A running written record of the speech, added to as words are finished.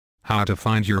How to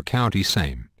find your county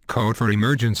S.A.M.E. code for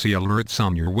emergency alerts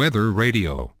on your weather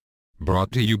radio.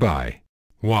 Brought to you by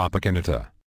Wapakoneta,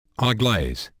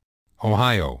 Auglaize,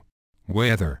 Ohio.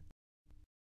 Weather.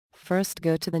 First,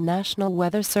 go to the National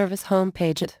Weather Service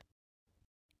homepage at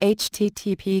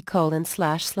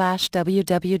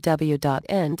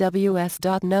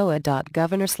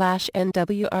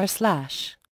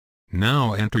http://www.nws.noaa.governor/NWR/.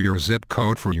 Now enter your zip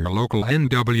code for your local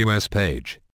NWS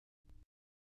page.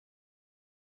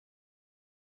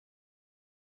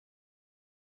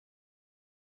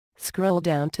 Scroll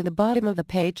down to the bottom of the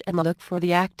page and look for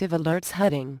the Active Alerts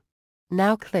heading.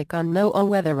 Now click on NOAA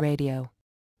Weather Radio.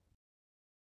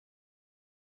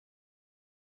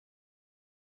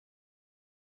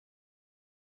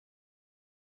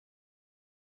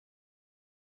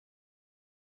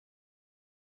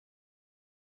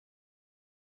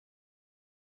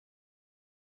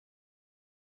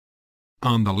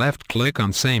 On the left, click on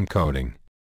S.A.M.E. coding.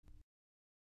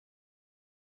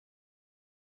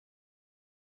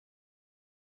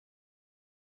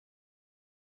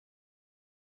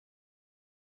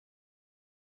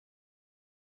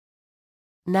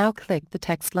 Now click the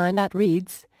text line that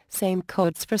reads, "S.A.M.E.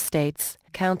 codes for states,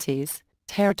 counties,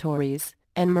 territories,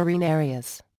 and marine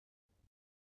areas."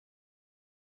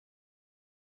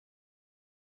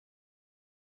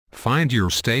 Find your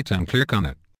state and click on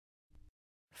it.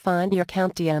 Find your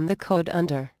county and the code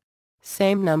under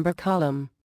S.A.M.E. number column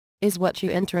is what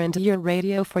you enter into your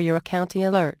radio for your county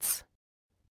alerts.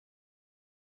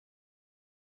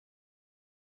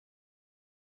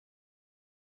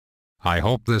 I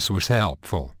hope this was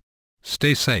helpful.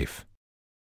 Stay safe.